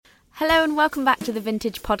Hello and welcome back to the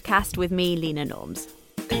Vintage Podcast with me, Lena Norms.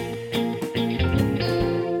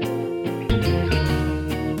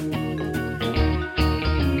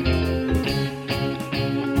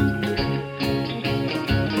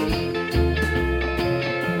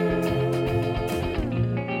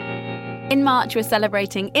 In March, we're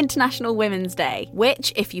celebrating International Women's Day,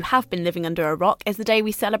 which, if you have been living under a rock, is the day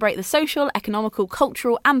we celebrate the social, economical,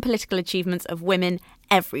 cultural and political achievements of women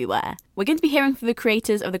everywhere. We're going to be hearing from the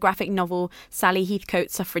creators of the graphic novel Sally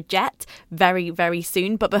Heathcote's Suffragette very, very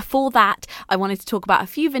soon. But before that, I wanted to talk about a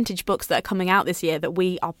few vintage books that are coming out this year that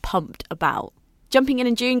we are pumped about. Jumping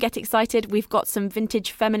in June, get excited, we've got some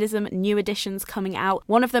vintage feminism new editions coming out.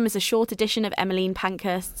 One of them is a short edition of Emmeline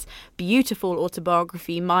Pankhurst's beautiful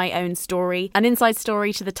autobiography, My Own Story, an inside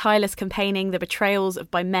story to the tireless campaigning, the betrayals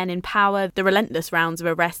by men in power, the relentless rounds of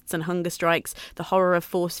arrests and hunger strikes, the horror of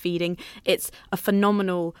force feeding. It's a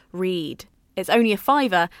phenomenal read. It's only a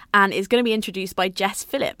 £5 and is going to be introduced by Jess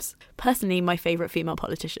Phillips, personally my favourite female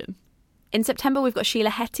politician. In September, we've got Sheila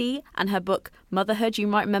Heti and her book Motherhood. You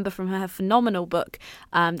might remember from her phenomenal book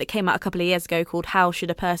that came out a couple of years ago called How Should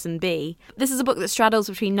a Person Be? This is a book that straddles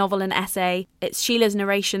between novel and essay. It's Sheila's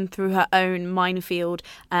narration through her own minefield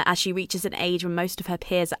as she reaches an age when most of her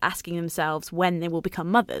peers are asking themselves when they will become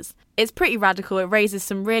mothers. It's pretty radical. It raises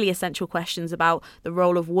some really essential questions about the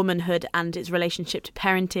role of womanhood and its relationship to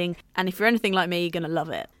parenting. And if you're anything like me, you're going to love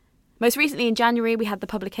it. Most recently in January, we had the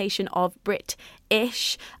publication of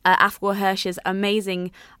Brit-ish, Afua Hirsch's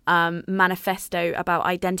amazing manifesto about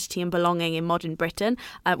identity and belonging in modern Britain.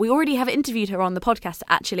 We already have interviewed her on the podcast,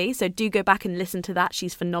 actually, so do go back and listen to that.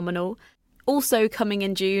 She's phenomenal. Also coming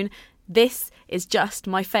in June, This Is Just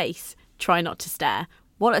My Face, Try Not to Stare.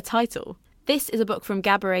 What a title. This is a book from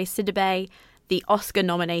Gabourey Sidibe, the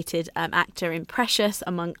Oscar-nominated actor in Precious,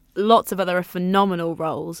 among lots of other phenomenal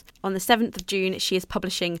roles. On the 7th of June, she is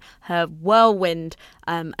publishing her whirlwind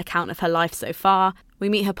account of her life so far. We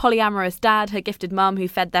meet her polyamorous dad, her gifted mum who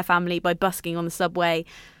fed their family by busking on the subway,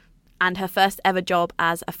 and her first ever job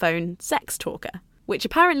as a phone sex talker, which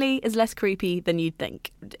apparently is less creepy than you'd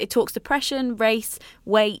think. It talks depression, race,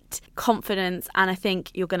 weight, confidence, and I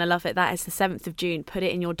think you're going to love it. That is the 7th of June. Put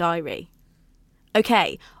it in your diary.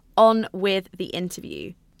 Okay, on with the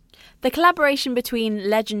interview. The collaboration between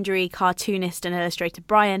legendary cartoonist and illustrator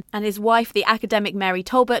Brian and his wife, the academic Mary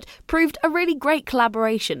Talbot, proved a really great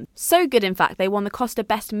collaboration. So good, in fact, they won the Costa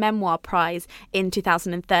Best Memoir Prize in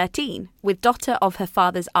 2013 with Daughter of Her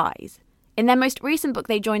Father's Eyes. In their most recent book,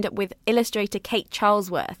 they joined up with illustrator Kate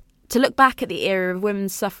Charlesworth to look back at the era of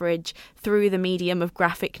women's suffrage through the medium of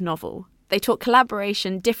graphic novel. They talk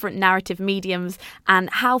collaboration, different narrative mediums, and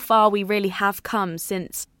how far we really have come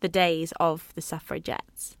since the days of the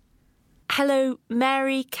suffragettes. Hello,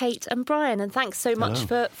 Mary, Kate and Brian, and thanks so much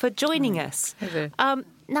for joining us.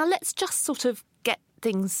 Now let's just sort of get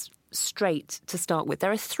things straight to start with.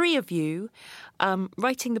 There are three of you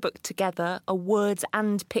writing the book together, a words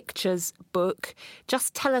and pictures book.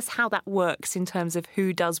 Just tell us how that works in terms of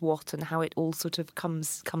who does what and how it all sort of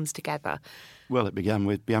comes together. Well, it began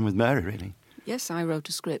with Mary, really. Yes, I wrote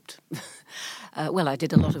a script. I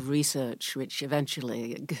did a lot of research, which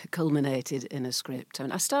eventually culminated in a script.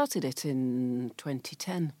 I started it in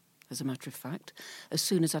 2010, as a matter of fact, as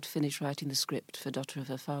soon as I'd finished writing the script for Daughter of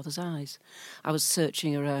Her Father's Eyes. I was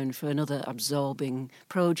searching around for another absorbing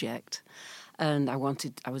project, and I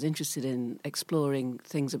was interested in exploring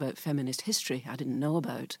things about feminist history I didn't know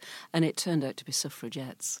about, and it turned out to be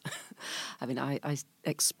suffragettes. I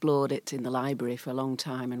explored it in the library for a long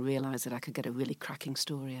time and realised that I could get a really cracking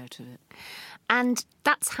story out of it. And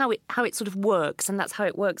that's how it sort of works, and that's how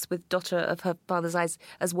it works with Daughter of Her Father's Eyes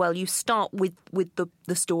as well. You start with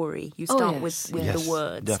the story. You start with the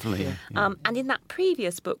words. Definitely. Yeah. And in that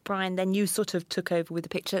previous book, Brian, then you sort of took over with the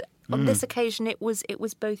picture. On this occasion, it was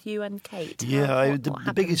both you and Kate.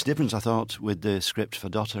 The biggest difference I thought with the script for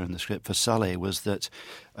Daughter and the script for Sally was that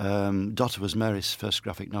Daughter was Mary's first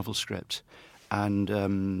graphic novel script,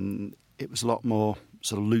 and it was a lot more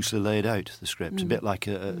sort of loosely laid out, the script, a bit like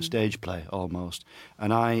a stage play almost.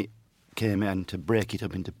 And I came in to break it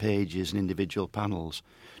up into pages and individual panels.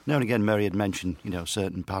 Now and again, Mary had mentioned,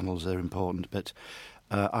 certain panels are important, but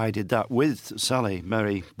I did that with Sally.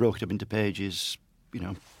 Mary broke it up into pages,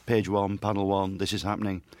 page 1, panel 1, this is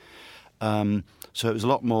happening. So it was a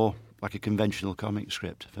lot more like a conventional comic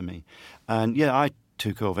script for me. And I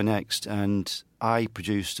took over next and I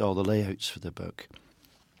produced all the layouts for the book.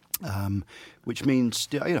 Which means,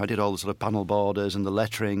 I did all the sort of panel borders and the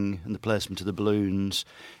lettering and the placement of the balloons.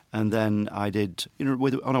 And then I did,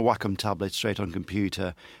 on a Wacom tablet straight on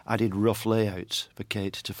computer, I did rough layouts for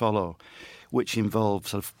Kate to follow, which involved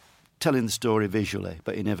sort of telling the story visually,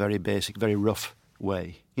 but in a very basic, very rough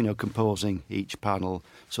way, composing each panel.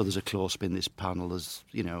 So there's a close-up in this panel, there's,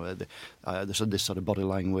 there's this sort of body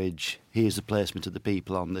language, here's the placement of the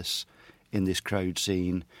people in this crowd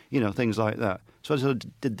scene, things like that. So I sort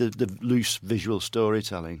of did the loose visual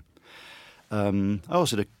storytelling. I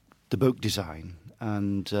also did the book design,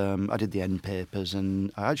 and I did the end papers,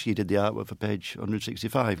 and I actually did the artwork for page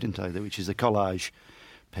 165, didn't I, which is the collage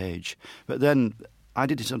page. But then I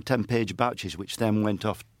did it on 10-page batches, which then went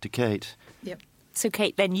off to Kate. Yep. So,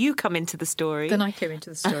 Kate, then you come into the story. Then I came into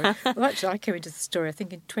the story. Well, actually, I came into the story, I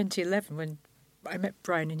think, in 2011 when I met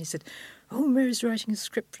Brian and he said, "Oh, Mary's writing a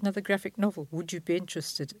script for another graphic novel. Would you be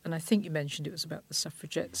interested?" And I think you mentioned it was about the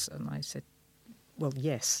suffragettes. And I said, well,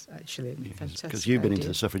 yes, actually. Fantastic. Because you've been idea. into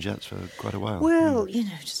the suffragettes for quite a while. Well,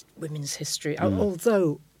 just women's history.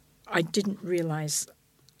 Although I didn't realise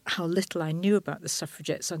how little I knew about the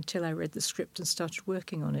suffragettes until I read the script and started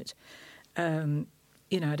working on it. I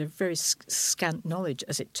had a very scant knowledge,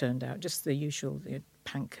 as it turned out, just the usual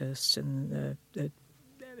Pankhurst and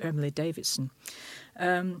Emily Davidson.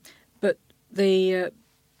 But the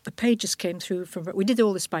pages came through we did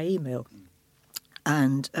all this by email,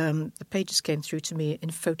 and the pages came through to me in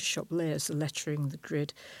Photoshop layers, the lettering, the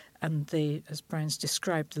grid, and as Brian's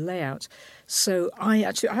described, the layout. So I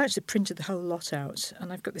actually printed the whole lot out,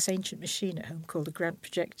 and I've got this ancient machine at home called a Grant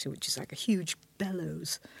Projector, which is like a huge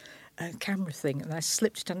bellows camera thing, and I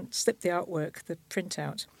slipped the artwork, the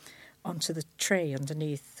printout, onto the tray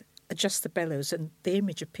underneath, adjust the bellows, and the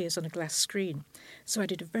image appears on a glass screen. So I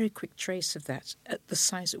did a very quick trace of that at the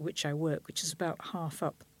size at which I work, which is about half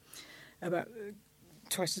up, about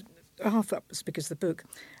half up as big as the book,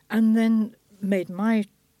 and then made my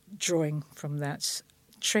drawing from that,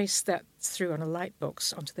 traced that through on a light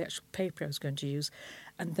box onto the actual paper I was going to use,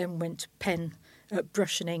 and then went to pen,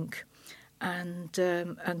 brush and ink,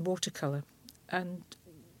 and watercolour, and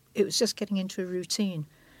it was just getting into a routine.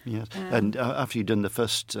 Yes, and after you'd done the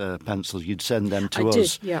first pencils, you'd send them to I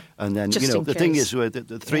us. did, yeah. And then, Just in the case. thing is,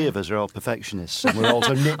 the three of us are all perfectionists, and we're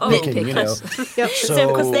also nitpicking, Yep. So, So,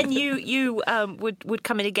 of course, then you would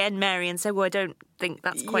come in again, Mary, and say, well, I don't think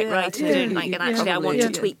that's quite right. I don't like it. Actually, I want to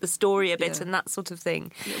tweak the story a bit and that sort of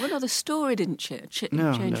thing. Yeah, well, no, the story didn't change.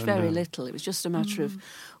 No, Changed very no. little. It was just a matter of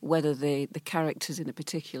whether the characters in a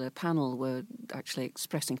particular panel were actually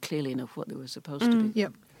expressing clearly enough what they were supposed to be.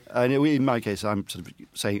 Yep. And in my case, I'm sort of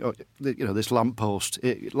saying, this lamppost.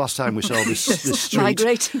 Last time we saw this street,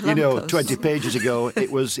 Migrating lamppost. 20 pages ago,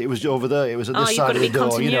 it was over there. It was at this you've side got of to the be door.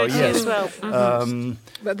 continuity Yes. as well. Mm-hmm.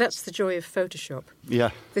 But that's the joy of Photoshop. Yeah,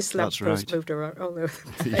 This that's lamppost right. moved around all over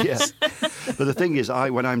the place. Yes. But the thing is,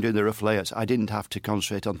 when I'm doing the rough layouts, I didn't have to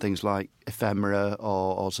concentrate on things like ephemera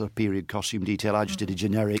or sort of period costume detail. I just did a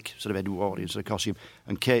generic sort of Edwardian sort of costume,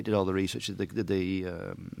 and Kate did all the research, the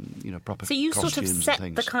proper. So you sort of costumes set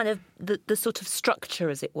and the things. kind of the sort of structure,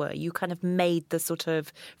 as it were. You kind of made the sort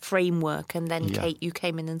of framework, and then Yeah. Kate, you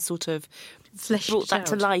came in and sort of Fleshed brought it that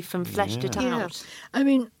to out. life and fleshed it Yeah. out. I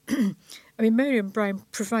mean, Mary and Brian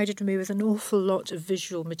provided me with an awful lot of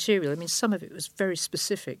visual material. I mean, some of it was very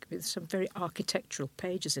specific, with some very architectural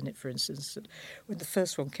pages in it, for instance. When the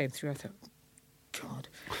first one came through, I thought, God.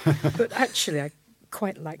 But actually, I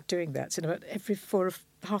quite like doing that. In about every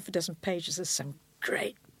half a dozen pages, there's some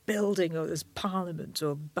great building, or there's Parliament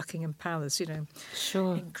or Buckingham Palace,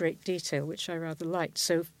 Sure. in great detail, which I rather liked.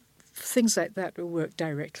 So things like that were worked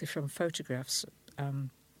directly from photographs. And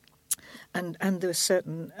there were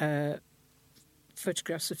certain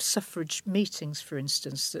photographs of suffrage meetings, for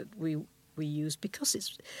instance, that we use because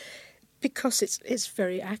it's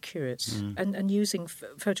very accurate, and using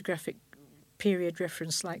photographic period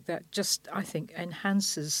reference like that just, I think,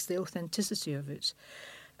 enhances the authenticity of it.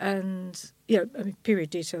 And period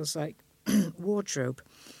details like wardrobe,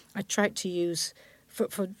 I tried to use for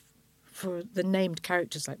the named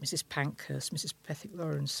characters like Mrs. Pankhurst, Mrs. Pethick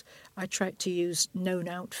Lawrence. I tried to use known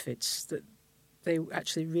outfits that they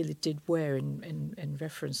actually really did wear in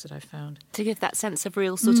reference that I found. To give that sense of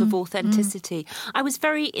real sort of authenticity. I was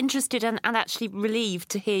very interested and actually relieved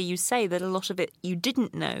to hear you say that a lot of it you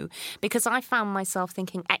didn't know, because I found myself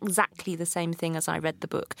thinking exactly the same thing as I read the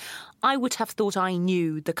book. I would have thought I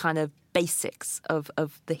knew the kind of basics of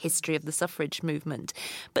the history of the suffrage movement,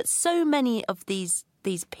 but so many of these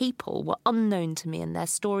people were unknown to me, and their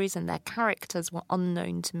stories and their characters were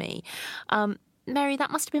unknown to me. Mary, that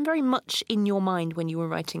must have been very much in your mind when you were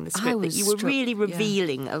writing the script, that you were really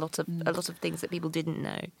revealing a lot of things that people didn't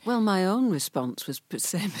know. Well, my own response was the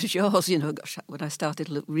same as yours. Gosh, when I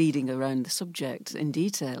started reading around the subject in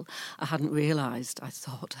detail, I hadn't realised. I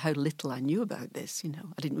thought how little I knew about this.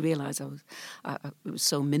 I didn't realise it was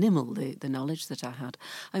so minimal, the knowledge that I had.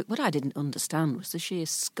 What I didn't understand was the sheer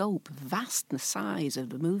scope, vastness, size of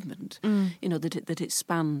the movement. That it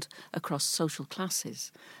spanned across social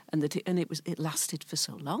classes, and that it lasted for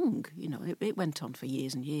so long. It went on for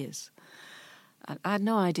years and years. I had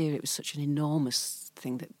no idea it was such an enormous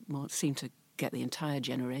thing that seemed to get the entire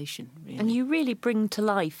generation, really. And you really bring to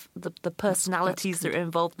life the personalities that are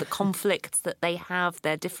involved, the conflicts that they have,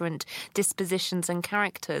 their different dispositions and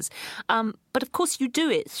characters. But of course you do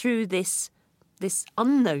it through this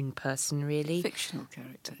unknown person, really. Fictional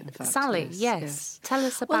character, in fact. Sally, yes. Tell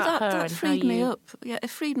us about her. That freed me up. Yeah, it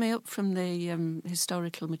freed me up from the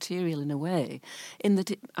historical material in a way, in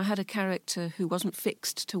that I had a character who wasn't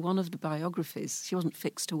fixed to one of the biographies. She wasn't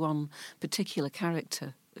fixed to one particular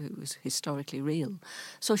character who was historically real.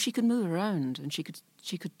 So she could move around, and she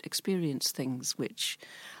could experience things which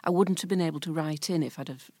I wouldn't have been able to write in if I'd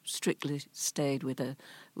have strictly stayed with a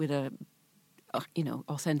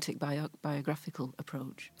authentic biographical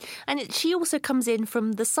approach. And she also comes in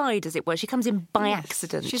from the side, as it were. She comes in by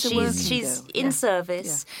accident. She's a working She's girl. in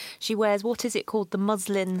service. Yeah. She wears, what is it called, the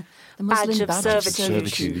muslin badge of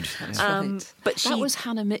servitude. That's right. But that was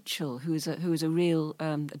Hannah Mitchell, who was a real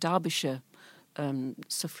Derbyshire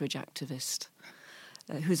suffrage activist.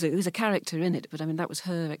 Who's a character in it, but I mean that was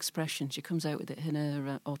her expression. She comes out with it in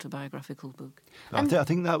her autobiographical book. I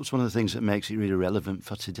think that was one of the things that makes it really relevant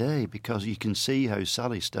for today, because you can see how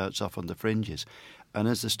Sally starts off on the fringes, and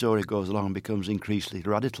as the story goes along, becomes increasingly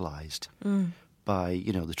radicalised by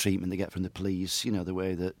the treatment they get from the police, the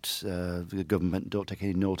way that the government don't take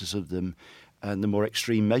any notice of them, and the more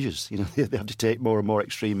extreme measures. They have to take more and more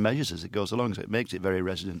extreme measures as it goes along. So it makes it very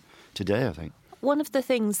resonant today, I think. One of the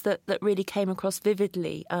things that really came across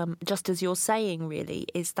vividly, just as you're saying, really,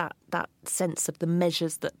 is that sense of the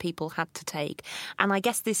measures that people had to take. And I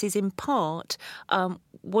guess this is in part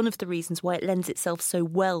one of the reasons why it lends itself so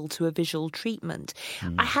well to a visual treatment.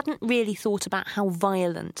 I hadn't really thought about how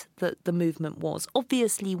violent the movement was.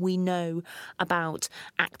 Obviously, we know about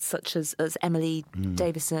acts such as Emily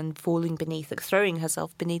Davison throwing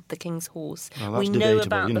herself beneath the king's horse. Well, we know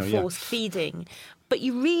about the forced feeding. But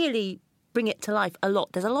you really bring it to life a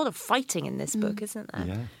lot. There's a lot of fighting in this book, isn't there?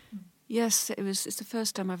 Yeah. Yes, it's the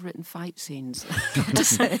first time I've written fight scenes.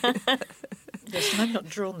 Yes, and I've not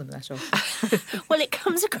drawn them that often. Well, it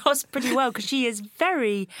comes across pretty well because she is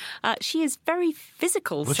very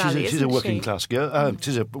physical. Well, Sally, she's a working class girl.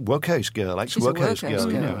 She's a workhouse girl, ex-workhouse girl.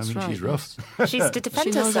 Right, she's rough. She's to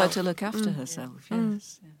defend herself. She knows how to look after herself.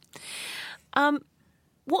 Yes.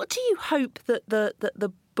 What do you hope that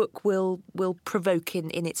the book will provoke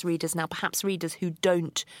in its readers now, perhaps readers who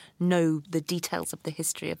don't know the details of the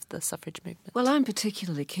history of the suffrage movement? Well, I'm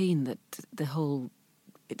particularly keen that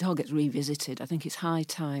it all gets revisited. I think it's high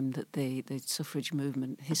time that the suffrage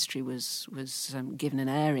movement history was given an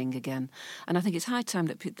airing again. And I think it's high time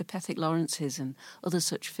that the Pethick Lawrences and other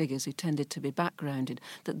such figures who tended to be backgrounded,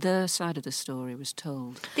 that their side of the story was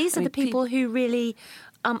told. These are the people who really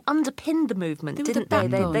underpinned the movement, didn't they?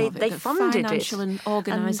 They funded it. Financial and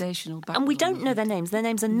organisational backbone. And we don't know their names. Their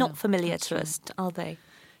names are not familiar to us, are they?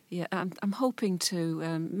 Yeah, I'm hoping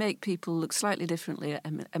to make people look slightly differently at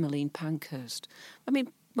Emmeline Pankhurst. I mean,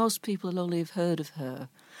 most people only have heard of her,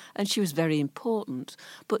 and she was very important,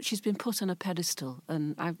 but she's been put on a pedestal,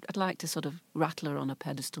 and I'd like to sort of rattle her on a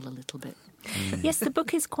pedestal a little bit. Yes, the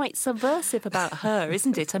book is quite subversive about her,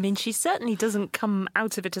 isn't it? I mean, she certainly doesn't come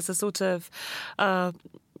out of it as a sort of...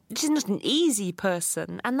 she's not an easy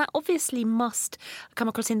person, and that obviously must come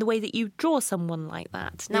across in the way that you draw someone like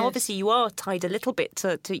that. Now, Obviously, you are tied a little bit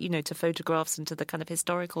to photographs and to the kind of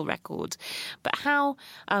historical record, but how,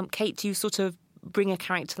 Kate, do you sort of bring a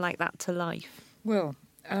character like that to life? Well,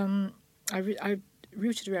 I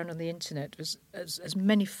rooted around on the internet as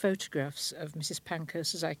many photographs of Mrs.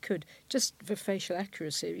 Pankhurst as I could, just for facial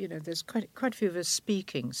accuracy. There's quite a few of us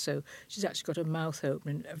speaking, so she's actually got her mouth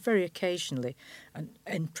open, very occasionally, and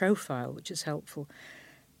in profile, which is helpful.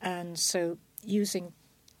 And so using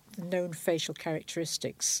the known facial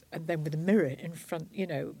characteristics, and then with a mirror in front, you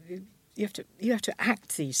have to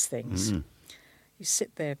act these things. Mm-hmm. You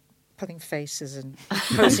sit there pulling faces and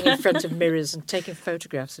posing in front of mirrors and taking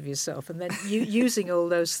photographs of yourself, and then using all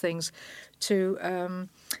those things to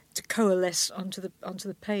coalesce onto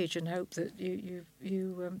the page, and hope that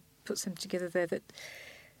you put something together there that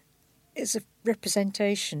is a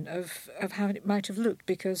representation of how it might have looked,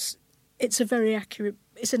 because it's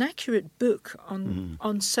an accurate book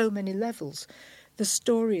on so many levels. The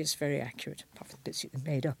story is very accurate, apart from the bits you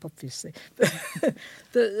made up, obviously.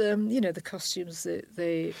 The costumes,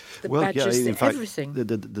 the badges, everything.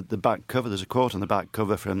 The back cover, there's a quote on the back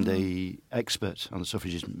cover from the expert on the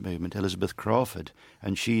suffragist movement, Elizabeth Crawford,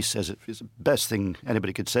 and she says it's the best thing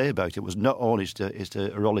anybody could say about it was not only is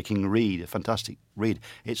a rollicking read, a fantastic read,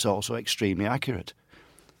 it's also extremely accurate.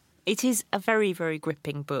 It is a very, very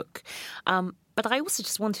gripping book. But I also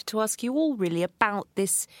just wanted to ask you all really about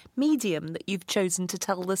this medium that you've chosen to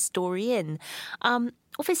tell the story in.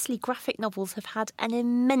 Obviously, graphic novels have had an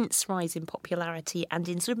immense rise in popularity and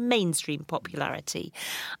in sort of mainstream popularity.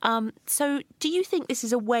 So do you think this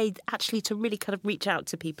is a way actually to really kind of reach out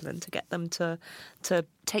to people and to get them to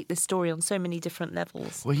take this story on so many different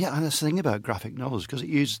levels? Well, yeah, and that's the thing about graphic novels, because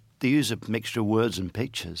they use a mixture of words and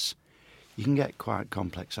pictures. You can get quite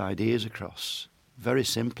complex ideas across very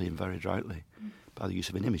simply and very adroitly by the use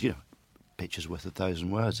of an image. Picture's worth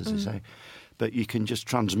 1,000 words, as they say. But you can just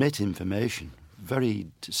transmit information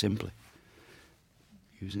very simply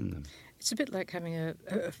using them. It's a bit like having a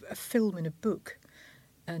film in a book,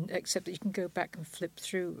 and except that you can go back and flip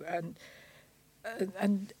through.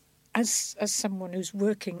 And as someone who's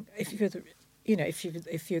working, if you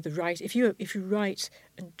write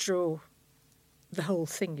and draw the whole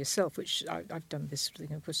thing yourself, which I've done this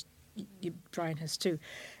thing, of course, Brian has too.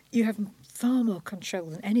 You have far more control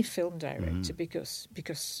than any film director because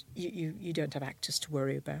you don't have actors to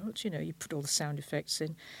worry about. You put all the sound effects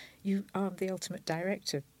in. You are the ultimate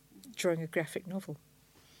director drawing a graphic novel.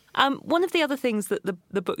 One of the other things that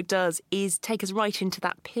the book does is take us right into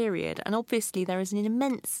that period, and obviously there is an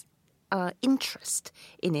immense interest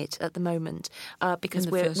in it at the moment because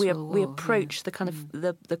we approach the kind of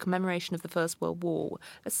the commemoration of the First World War.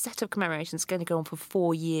 A set of commemorations going to go on for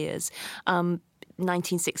 4 years.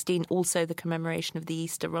 1916, also the commemoration of the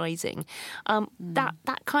Easter Rising.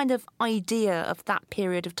 That kind of idea of that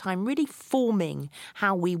period of time really forming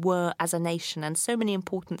how we were as a nation, and so many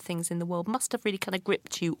important things in the world must have really kind of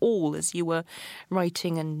gripped you all as you were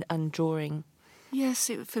writing and drawing.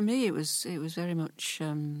 Yes, for me it was very much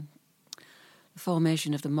the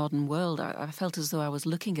formation of the modern world. I felt as though I was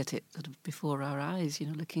looking at it sort of before our eyes.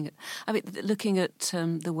 looking at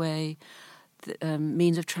the way the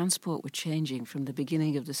means of transport were changing from the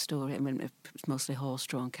beginning of the story. I mean, it was mostly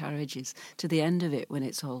horse-drawn carriages to the end of it when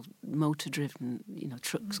it's all motor-driven,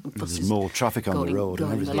 trucks and buses. There's more traffic on the road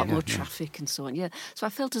and everything. A lot more traffic and so on, yeah. So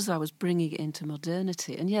I felt as though I was bringing it into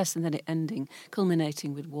modernity. And yes, and then it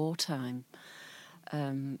culminating with wartime,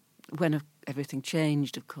 when everything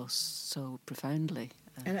changed, of course, so profoundly.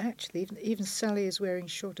 And actually, even Sally is wearing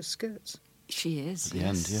shorter skirts. She is. At the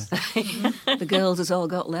end, yeah. The girls has all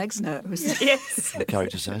got legs now. Yes. The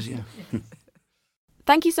character says, yeah.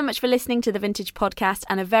 Thank you so much for listening to the Vintage Podcast,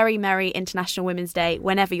 and a very merry International Women's Day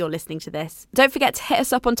whenever you're listening to this. Don't forget to hit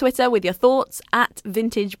us up on Twitter with your thoughts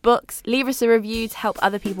 @VintageBooks. Leave us a review to help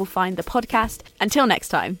other people find the podcast. Until next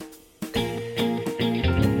time.